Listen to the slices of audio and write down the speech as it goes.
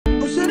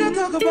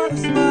talk about a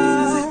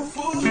smile.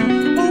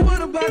 Oh,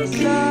 what about a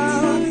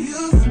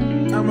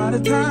style? I'm out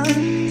of time.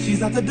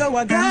 She's out the door.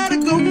 I gotta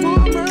go for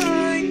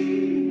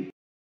mine.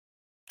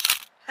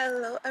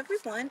 Hello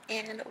everyone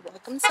and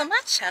welcome to my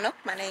channel.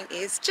 My name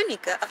is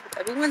Janika. I hope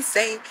everyone's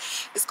day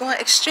is going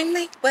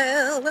extremely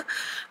well.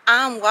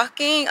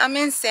 I'm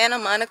in Santa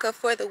Monica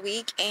for the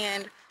week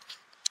and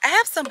I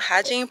have some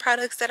hygiene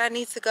products that I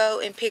need to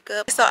go and pick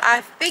up. So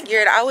I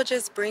figured I would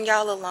just bring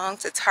y'all along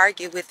to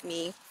Target with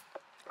me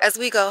as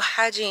we go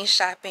hygiene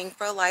shopping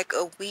for like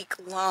a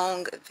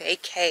week-long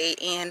vacay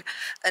in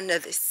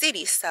another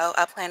city. So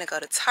I plan to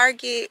go to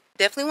Target.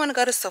 Definitely want to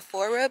go to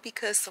Sephora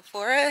because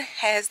Sephora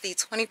has the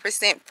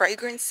 20%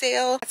 fragrance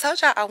sale. I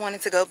told y'all I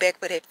wanted to go back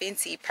with a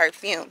Fenty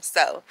perfume.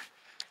 So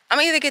I'm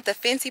gonna either get the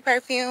Fenty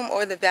perfume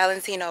or the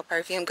Valentino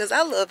perfume because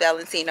I love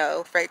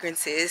Valentino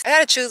fragrances. I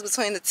gotta choose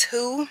between the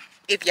two.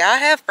 If y'all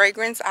have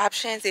fragrance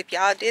options, if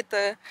y'all did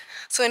the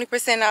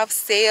 20% off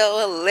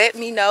sale, let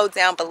me know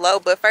down below.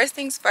 But first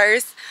things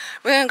first,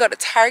 we're gonna go to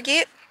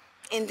Target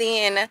and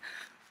then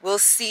we'll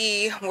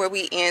see where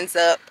we end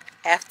up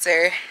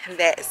after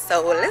that.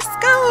 So let's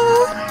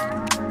go.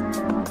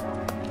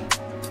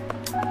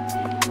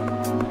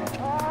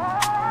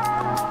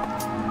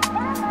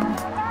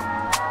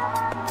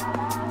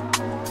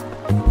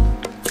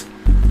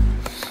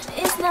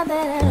 It's not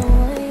that I don't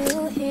want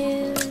you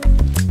here.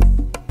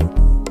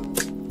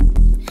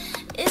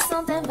 It's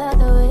something about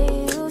the way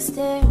you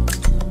stare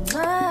into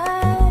my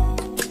eyes.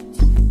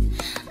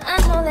 I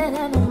know that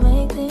I don't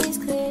make things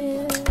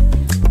clear.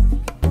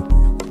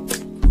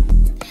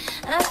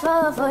 I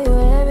fall for you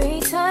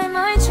every time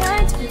I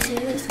try to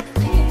resist.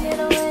 You can get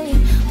away.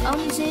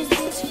 I'm just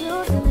this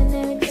you feeling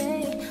every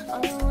day.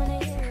 All I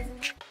wanna hear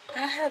is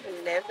I have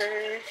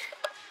never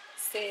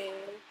seen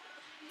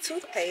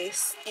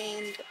toothpaste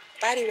and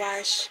body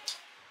wash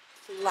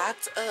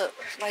locked up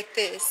like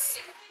this.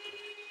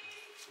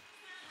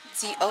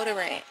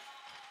 Deodorant,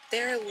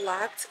 they're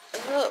locked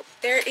up.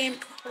 They're in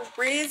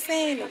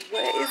prison.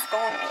 What is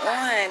going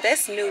on?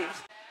 That's new.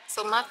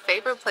 So my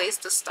favorite place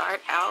to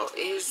start out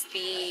is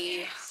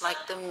the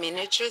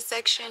miniature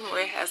section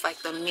where it has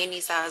like the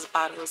mini size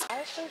bottles.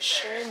 I for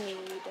sure need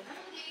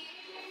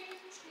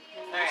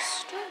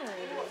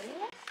Listerine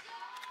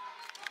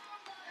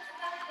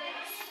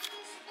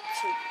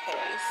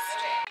toothpaste.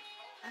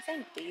 I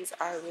think these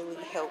are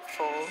really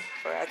helpful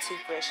for our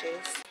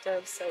toothbrushes.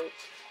 Dove soap.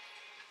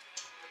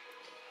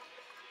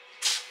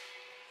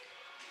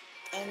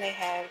 And they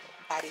have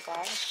body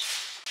wash.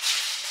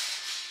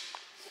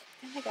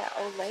 And they got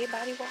Olay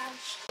body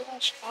wash.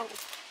 Oh,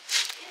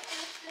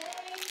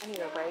 I need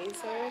a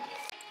razor.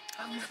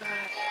 Oh my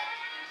god.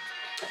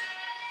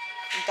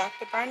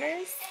 Dr.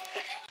 Berners.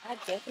 I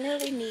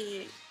definitely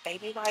need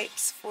baby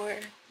wipes for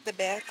the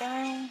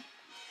bathroom.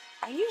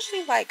 I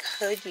usually like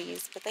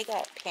Huggies, but they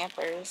got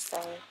Pampers,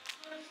 so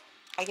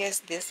I guess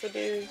this will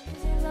do.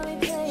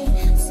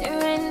 sit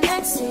right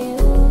next to you.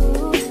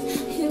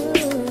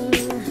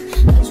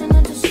 I try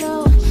not to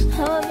show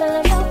how I feel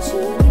about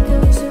you. We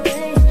can reach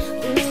away.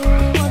 We don't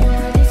really wanna,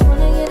 I just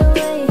wanna get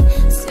away.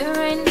 Sit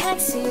right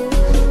next to you.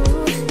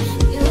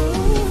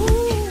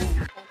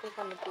 I think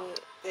I'm gonna do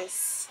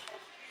this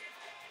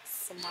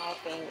small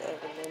thing of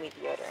the Lumi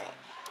deodorant.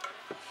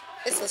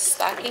 It's a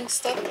stocking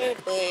stuffer,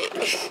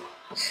 but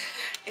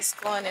it's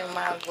going in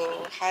my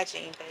little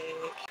hygiene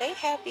bag. They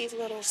have these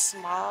little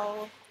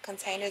small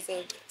containers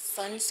of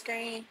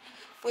sunscreen,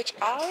 which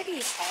I already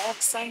have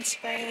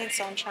sunscreen,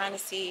 so I'm trying to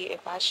see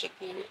if I should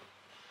get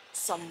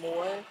some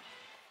more.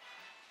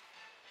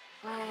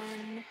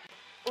 Oh,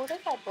 they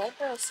got Black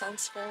Girl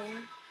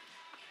sunscreen.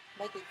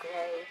 Make it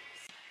glow.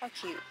 How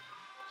cute.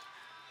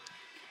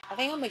 I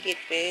think I'm gonna get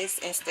this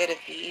instead of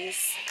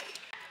these.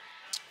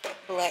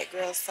 Black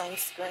Girl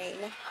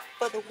sunscreen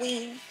for the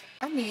win.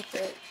 I need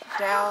the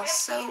Dow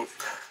soap.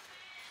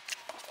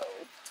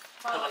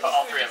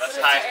 All three of us.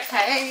 Hi.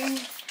 Hey.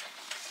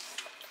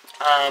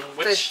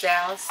 Which The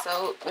Dow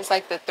soap. It's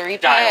like the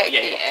 3-pack.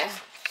 yeah.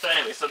 So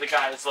anyway, so the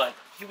guy was like,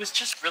 he was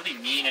just really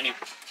mean, and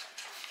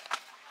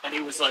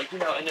he was like, you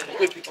know, and then the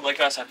good people like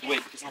us have to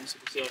wait because I'm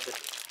super sales.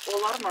 Well,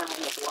 a lot of them are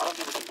homeless. A lot of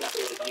them are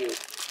exactly like you.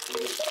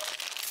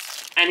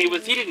 And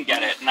he didn't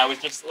get it, and I was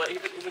just like,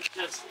 it was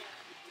just,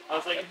 I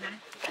was like,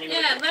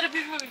 yeah, let it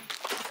be moving.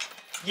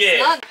 yeah.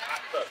 Look,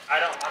 Look,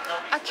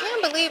 I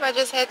can't believe I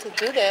just had to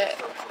do that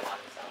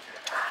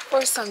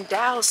for some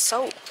Dow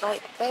soap.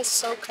 Like, that's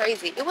so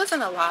crazy. It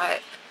wasn't a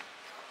lot.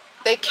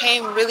 They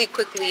came really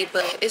quickly,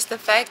 but it's the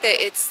fact that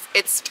it's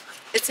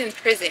in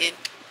prison.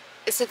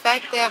 It's the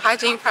fact that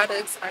hygiene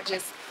products are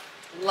just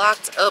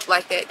locked up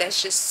like that.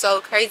 That's just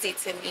so crazy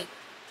to me.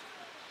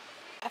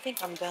 I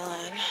think I'm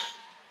done.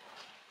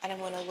 I done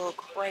went a little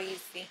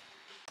crazy.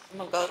 I'm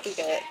gonna go through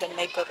the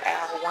makeup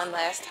aisle one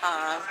last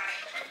time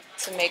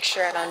to make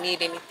sure I don't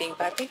need anything.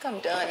 But I think I'm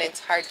done at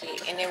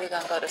Target, and then we're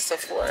gonna go to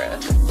Sephora.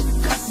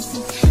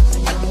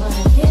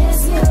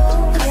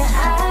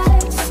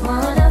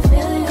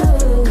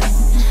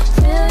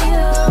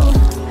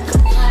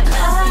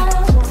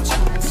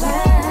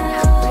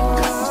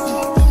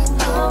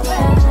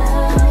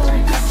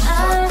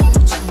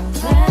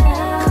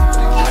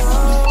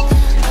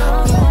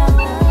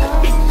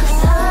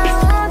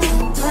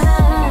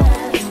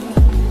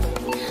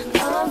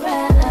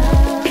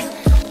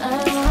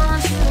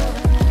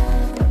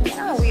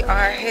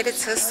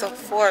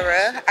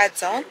 Sephora. I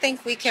don't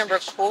think we can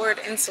record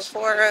in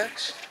Sephora,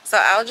 so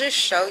I'll just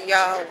show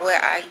y'all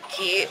what I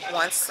get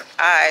once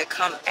I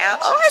come out.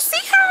 Oh, I see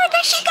her.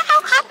 There she go.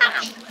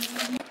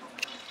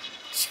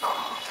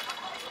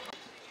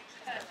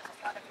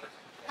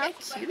 How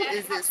cute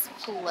is this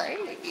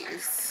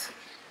place?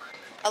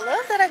 I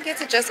love that I get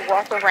to just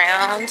walk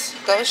around,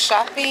 go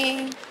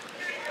shopping,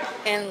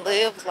 and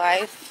live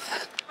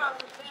life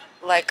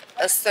like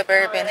a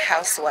suburban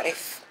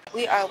housewife.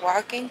 We are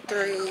walking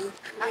through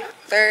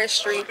 3rd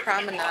Street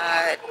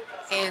Promenade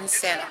in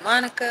Santa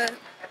Monica,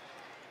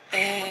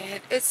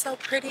 and it's so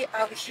pretty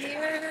out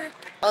here.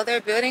 Oh,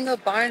 they're building a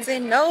Barnes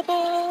and Noble.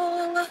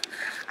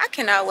 I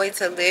cannot wait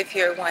to live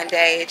here one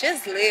day.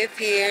 Just live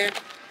here,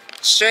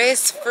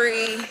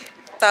 stress-free.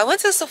 So I went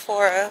to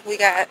Sephora. We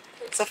got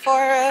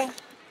Sephora,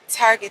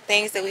 Target,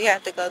 things that we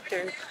have to go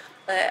through.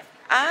 But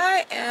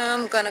I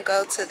am gonna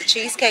go to the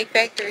Cheesecake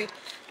Factory,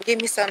 get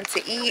me something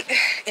to eat,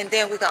 and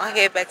then we're gonna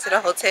head back to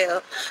the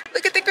hotel.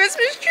 Look at the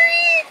Christmas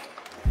tree.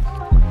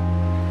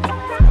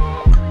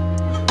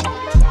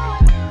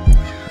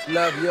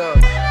 Love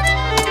yours.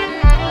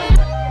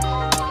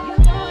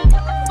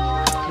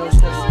 No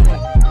such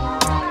thing.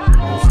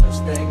 No such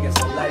thing as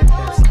a life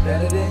that's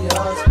better than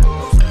yours.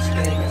 No such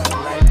thing as a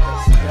life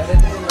that's better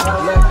than yours.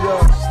 Love yours.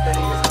 No such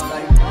thing as a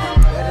life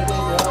that's better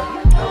than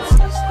yours. No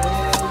such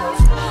thing. No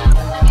such thing.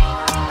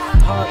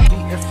 Heart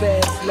beating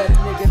fast. Let a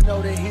nigga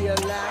know that he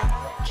alive.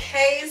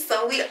 Okay,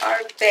 so we are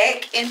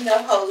back in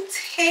the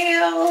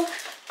hotel.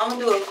 I'm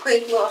gonna do a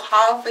quick little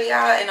haul for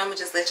y'all, and I'm gonna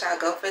just let y'all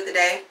go for the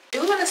day.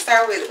 Do we want to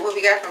start with what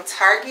we got from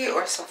Target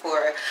or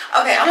Sephora?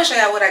 Okay, I'm gonna show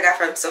y'all what I got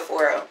from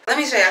Sephora. Let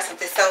me show y'all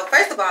something. So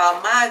first of all,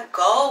 my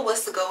goal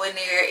was to go in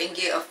there and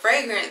get a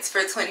fragrance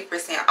for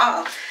 20%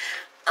 off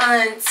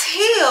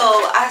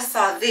until I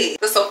saw this,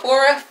 the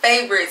Sephora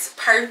Favorites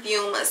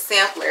perfume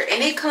sampler,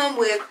 and it come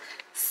with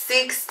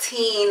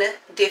 16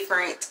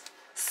 different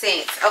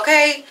scents.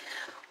 Okay,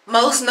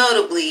 most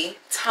notably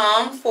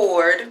Tom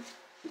Ford,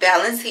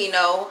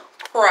 Valentino,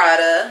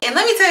 Prada. And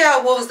let me tell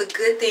y'all what was the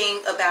good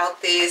thing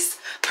about this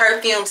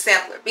perfume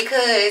sampler,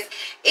 because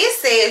it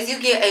says you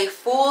get a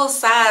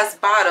full-size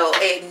bottle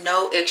at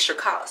no extra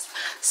cost.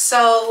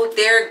 So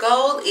their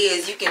goal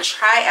is you can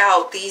try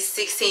out these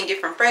 16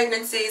 different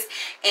fragrances,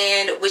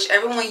 and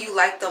whichever one you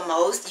like the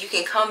most, you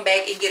can come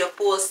back and get a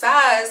full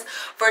size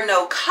for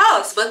no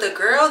cost. But the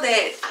girl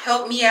that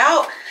helped me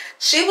out,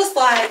 she was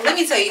like, let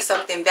me tell you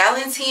something,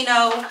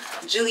 Valentino,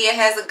 Julia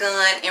Has a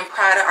Gun, and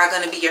Prada are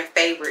going to be your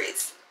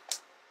favorites.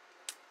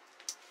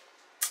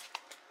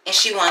 And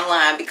she won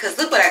line, because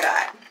look what I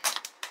got.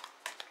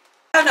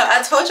 I know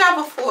I told y'all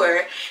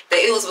before that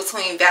it was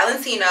between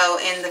Valentino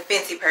and the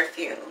Fenty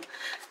perfume.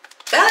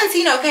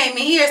 Valentino came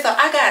in here, so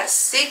I got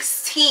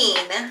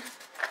 16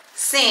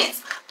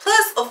 scents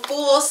plus a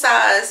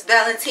full-size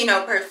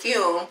Valentino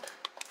perfume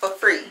for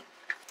free.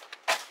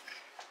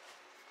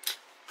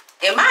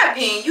 In my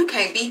opinion, you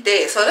can't beat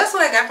that. So that's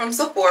what I got from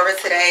Sephora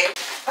today.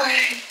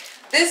 Okay,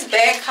 this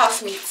bag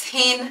cost me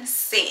 10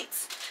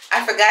 cents.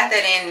 I forgot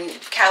that in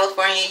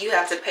California you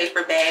have to pay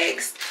for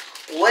bags,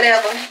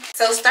 whatever.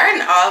 So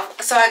starting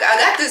off, so I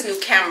got this new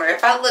camera.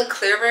 If I look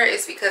clearer,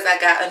 it's because I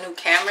got a new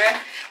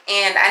camera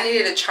and I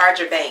needed a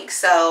charger bank.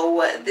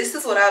 So this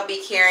is what I'll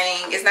be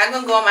carrying. It's not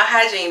gonna go in my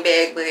hygiene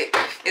bag, but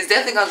it's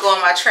definitely gonna go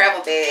in my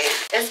travel bag.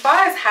 As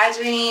far as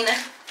hygiene,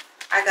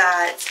 I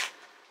got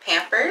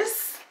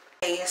Pampers,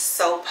 a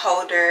soap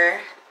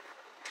holder,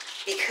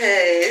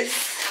 because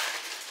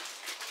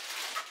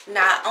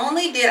not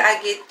only did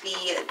I get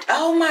the,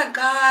 oh my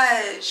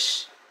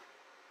gosh,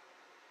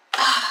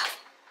 I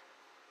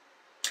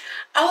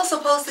was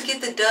supposed to get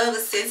the Dove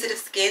Sensitive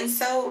Skin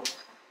Soap,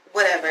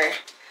 whatever.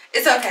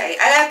 It's okay.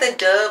 I got the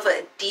Dove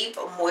Deep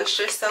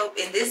Moisture Soap,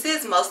 and this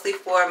is mostly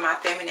for my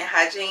feminine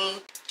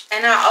hygiene.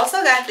 And I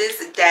also got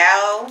this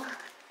Dow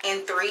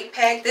in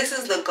 3-pack. This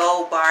is the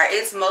gold bar.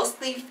 It's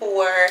mostly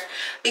for,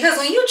 because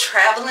when you're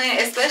traveling,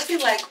 especially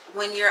like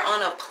when you're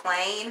on a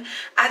plane,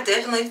 I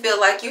definitely feel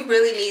like you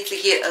really need to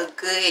get a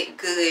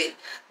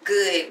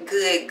good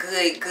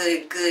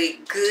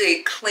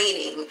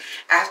cleaning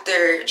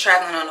after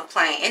traveling on a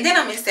plane. And then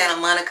I'm in Santa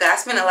Monica. I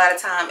spend a lot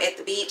of time at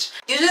the beach.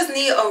 You just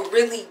need a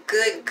really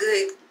good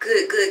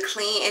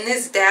clean. And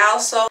this Dow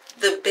soap,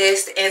 the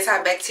best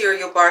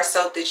antibacterial bar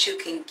soap that you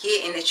can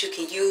get and that you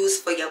can use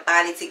for your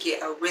body to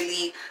get a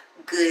really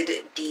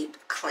good deep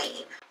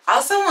clean.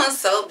 Also on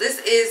soap, this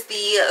is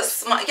the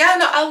small, y'all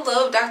know I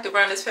love Dr.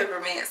 Bronner's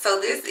Peppermint. So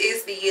this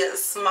is the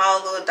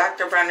small little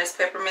Dr. Bronner's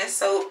Peppermint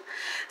soap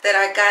that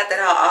I got, that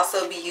I'll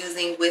also be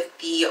using with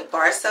the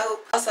bar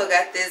soap. Also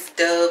got this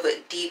Dove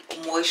Deep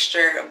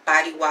Moisture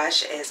body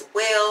wash as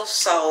well.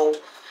 So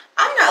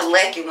I'm not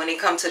lacking when it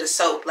comes to the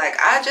soap. Like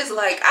I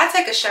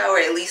take a shower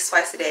at least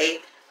twice a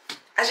day.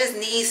 I just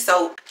need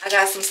soap. I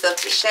got some stuff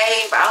to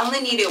shave. I only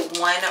needed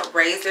one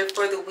razor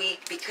for the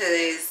week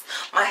because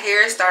my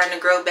hair is starting to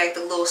grow back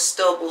the little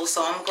stubble.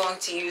 So I'm going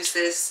to use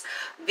this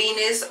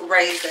Venus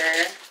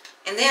razor.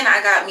 And then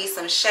I got me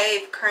some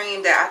shave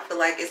cream that I feel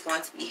like is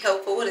going to be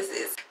helpful. What is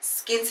this?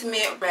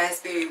 Skintimate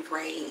Raspberry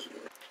Rain.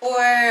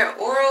 For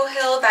oral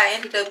health, I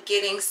ended up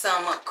getting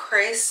some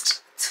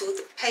Crest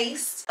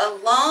toothpaste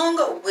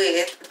along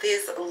with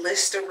this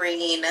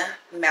Listerine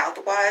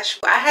mouthwash.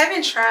 I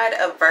haven't tried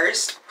a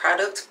Versed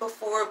product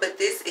before, but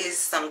this is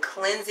some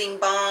cleansing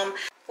balm.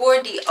 For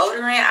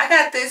deodorant, I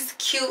got this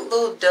cute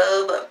little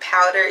Dove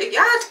powder. If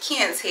y'all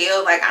can't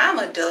tell, like, I'm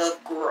a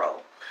Dove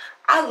girl.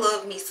 I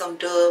love me some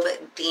Dove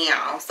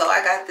down. So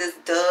I got this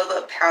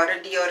Dove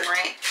powder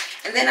deodorant.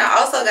 And then I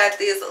also got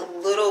this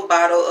little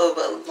bottle of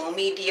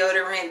Lumi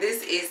deodorant.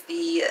 This is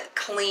the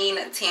Clean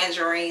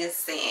Tangerine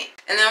scent.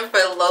 And then for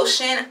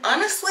lotion,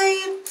 honestly,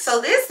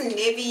 so this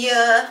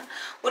Nivea,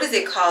 what is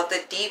it called?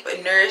 The Deep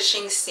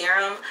Nourishing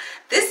Serum.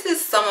 This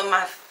is some of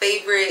my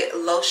favorite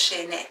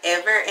lotion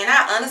ever. And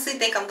I honestly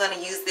think I'm going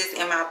to use this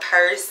in my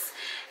purse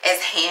as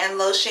hand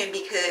lotion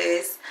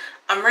because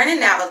I'm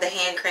running out of the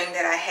hand cream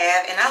that I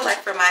have, and I like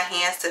for my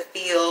hands to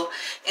feel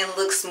and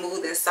look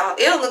smooth and soft.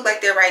 It don't look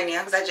like that right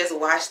now because I just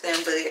washed them,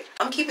 but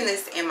I'm keeping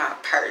this in my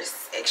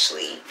purse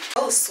actually.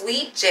 Oh,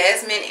 Sweet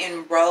Jasmine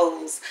and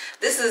Rose.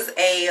 This is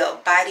a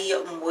body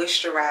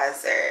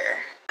moisturizer.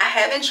 I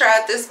haven't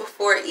tried this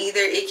before either.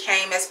 It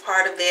came as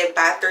part of that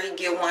buy 3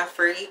 get 1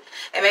 free,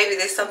 and maybe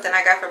there's something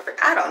I got for free.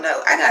 I don't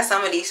know. I got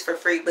some of these for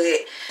free, but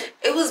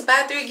it was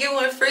buy 3 get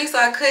 1 free, so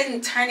I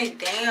couldn't turn it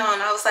down.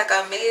 I was like,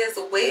 I may as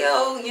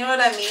well, you know what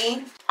I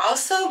mean?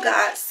 Also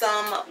got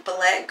some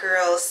Black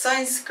Girl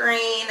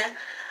sunscreen.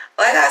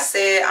 Like I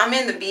said, I'm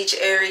in the beach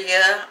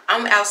area.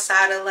 I'm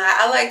outside a lot.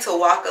 I like to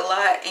walk a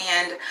lot,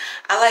 and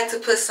I like to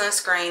put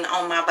sunscreen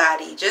on my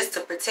body just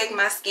to protect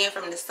my skin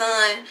from the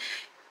sun.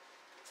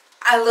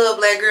 I love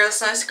Black Girl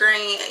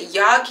sunscreen.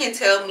 Y'all can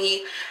tell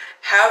me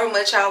however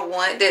much I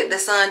want that the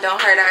sun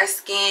don't hurt our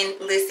skin.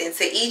 Listen,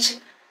 to each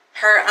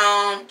her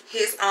own,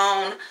 his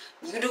own.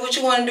 You do what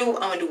you want to do.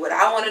 I'm going to do what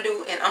I want to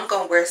do, and I'm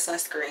going to wear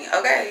sunscreen,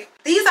 okay?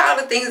 These are all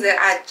the things that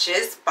I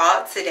just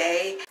bought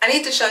today. I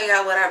need to show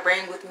y'all what I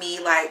bring with me,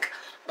 like,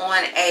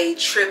 on a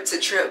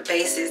trip-to-trip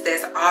basis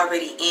that's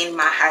already in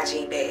my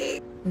hygiene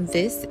bag.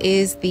 This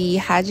is the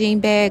hygiene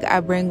bag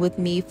I bring with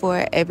me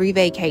for every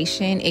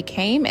vacation. It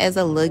came as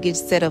a luggage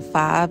set of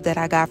 5 that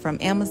I got from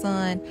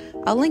Amazon.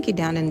 I'll link it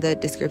down in the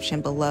description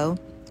below.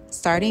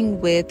 Starting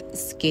with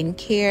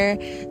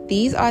skincare,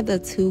 these are the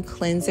 2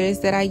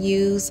 cleansers that I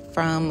use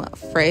from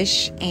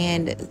Fresh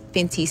and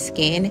Fenty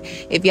Skin.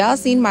 If y'all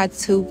seen my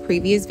 2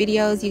 previous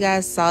videos, you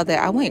guys saw that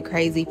I went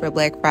crazy for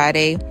Black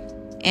Friday,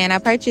 and I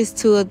purchased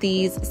 2 of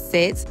these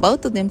sets.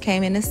 Both of them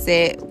came in a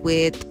set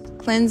with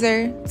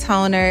cleanser,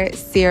 toner,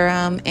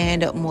 serum,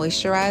 and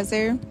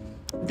moisturizer.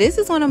 This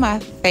is one of my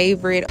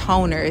favorite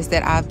toners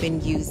that I've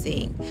been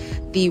using,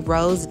 the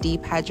Rose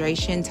Deep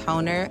Hydration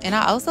Toner. And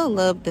I also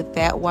love the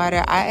Fat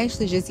Water. I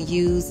actually just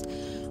use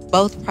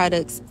both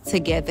products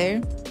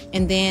together.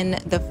 And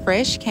then the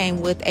Fresh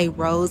came with a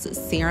rose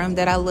serum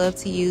that I love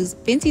to use.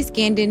 Fenty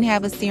Skin didn't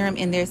have a serum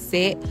in their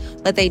set,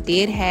 but they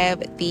did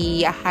have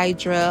the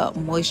Hydra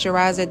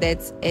Moisturizer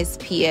that's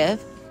SPF.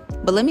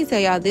 But let me tell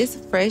y'all, this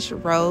Fresh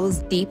Rose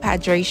Deep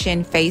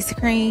Hydration Face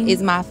Cream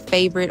is my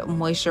favorite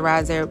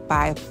moisturizer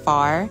by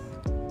far.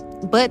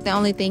 But the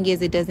only thing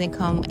is it doesn't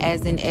come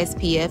as an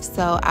SPF,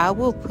 so I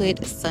will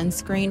put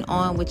sunscreen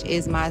on, which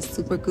is my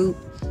Supergoop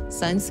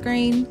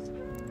sunscreen.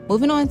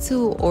 Moving on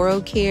to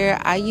oral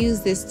care, I use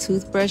this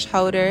toothbrush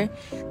holder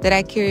that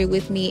I carry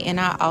with me, and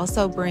I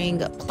also bring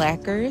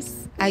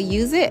plackers. I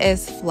use it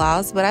as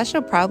floss, but I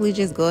should probably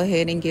just go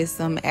ahead and get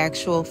some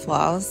actual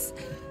floss.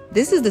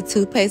 This is the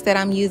toothpaste that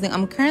I'm using.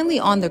 I'm currently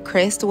on the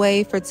Crest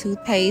wave for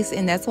toothpaste,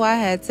 and that's why I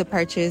had to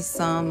purchase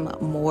some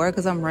more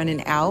because I'm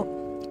running out.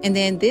 And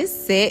then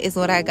this set is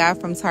what I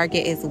got from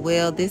Target as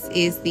well. This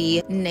is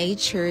the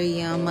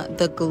Naturium,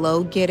 the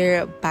Glow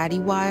Getter body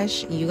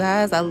wash. You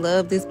guys, I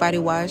love this body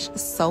wash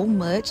so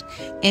much.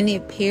 And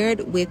it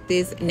paired with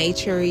this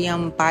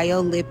Naturium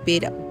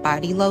Biolipid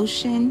body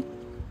lotion.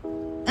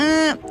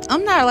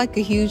 I'm not like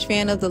a huge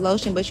fan of the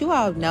lotion, but you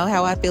all know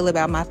how I feel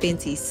about my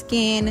Fenty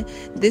Skin.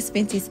 This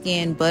Fenty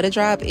Skin Butter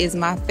Drop is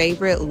my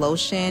favorite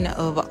lotion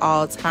of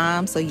all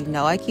time, so you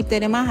know I keep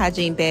that in my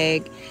hygiene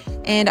bag.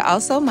 And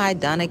also my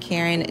Donna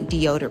Karan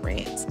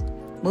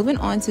deodorant. Moving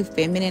on to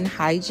feminine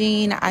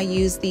hygiene, I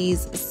use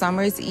these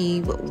Summer's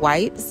Eve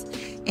wipes,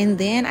 and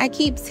then I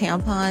keep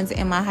tampons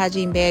in my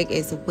hygiene bag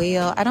as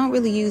well. I don't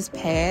really use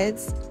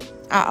pads.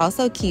 I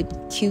also keep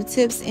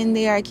Q-tips in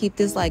there. I keep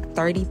this like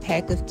 30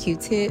 pack of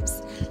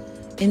Q-tips.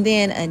 And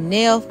then a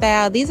nail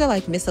file. These are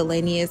like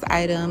miscellaneous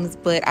items,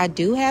 but I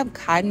do have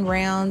cotton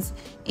rounds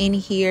in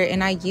here,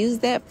 and I use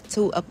that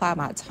to apply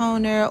my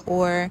toner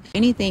or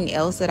anything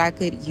else that I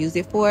could use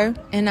it for.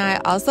 And I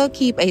also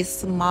keep a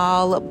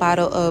small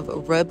bottle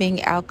of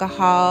rubbing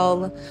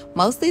alcohol,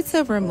 mostly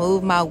to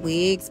remove my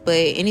wigs, but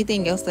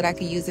anything else that I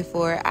could use it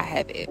for, I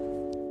have it.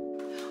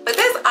 But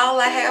that's all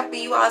I have for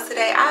you all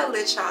today. I'll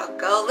let y'all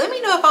go. Let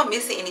me know if I'm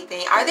missing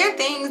anything. Are there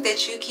things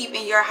that you keep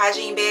in your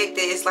hygiene bag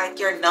that is like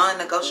your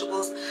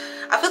non-negotiables?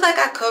 I feel like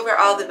I covered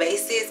all the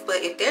bases, but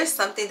if there's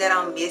something that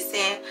I'm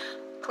missing,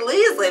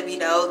 please let me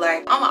know.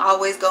 Like, I'm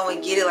always go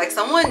and get it. Like,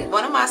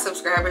 one of my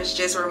subscribers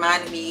just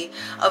reminded me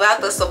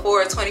about the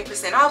Sephora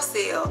 20% off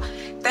sale.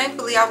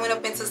 Thankfully, I went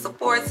up into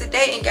Sephora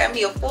today and got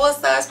me a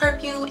full-size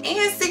perfume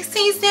and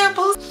 16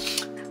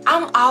 samples.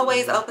 I'm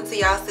always open to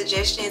y'all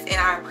suggestions, and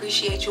I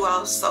appreciate you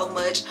all so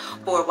much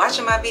for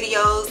watching my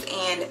videos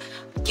and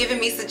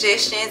giving me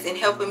suggestions and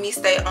helping me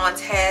stay on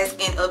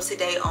task and up to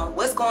date on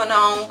what's going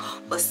on,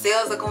 what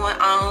sales are going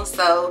on.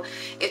 So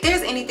if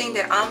there's anything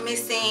that I'm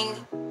missing,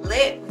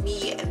 let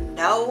me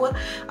know.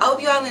 I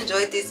hope you all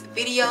enjoyed this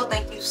video.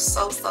 Thank you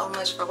so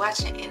much for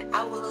watching, and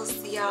I will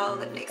see y'all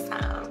next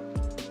time.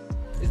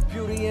 It's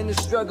beauty in the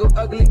struggle,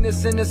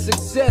 ugliness in the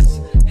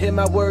success. Hear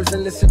my words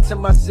and listen to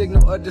my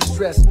signal of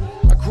distress.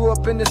 I grew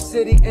up in the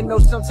city and know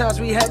sometimes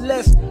we had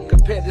less.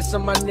 Compared to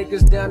some of my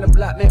niggas down the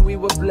block, man, we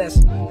were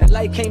blessed. And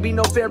life can't be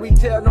no fairy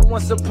tale, no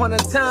once upon a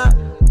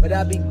time. But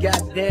I be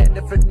goddamn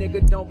if a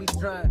nigga don't be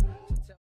trying.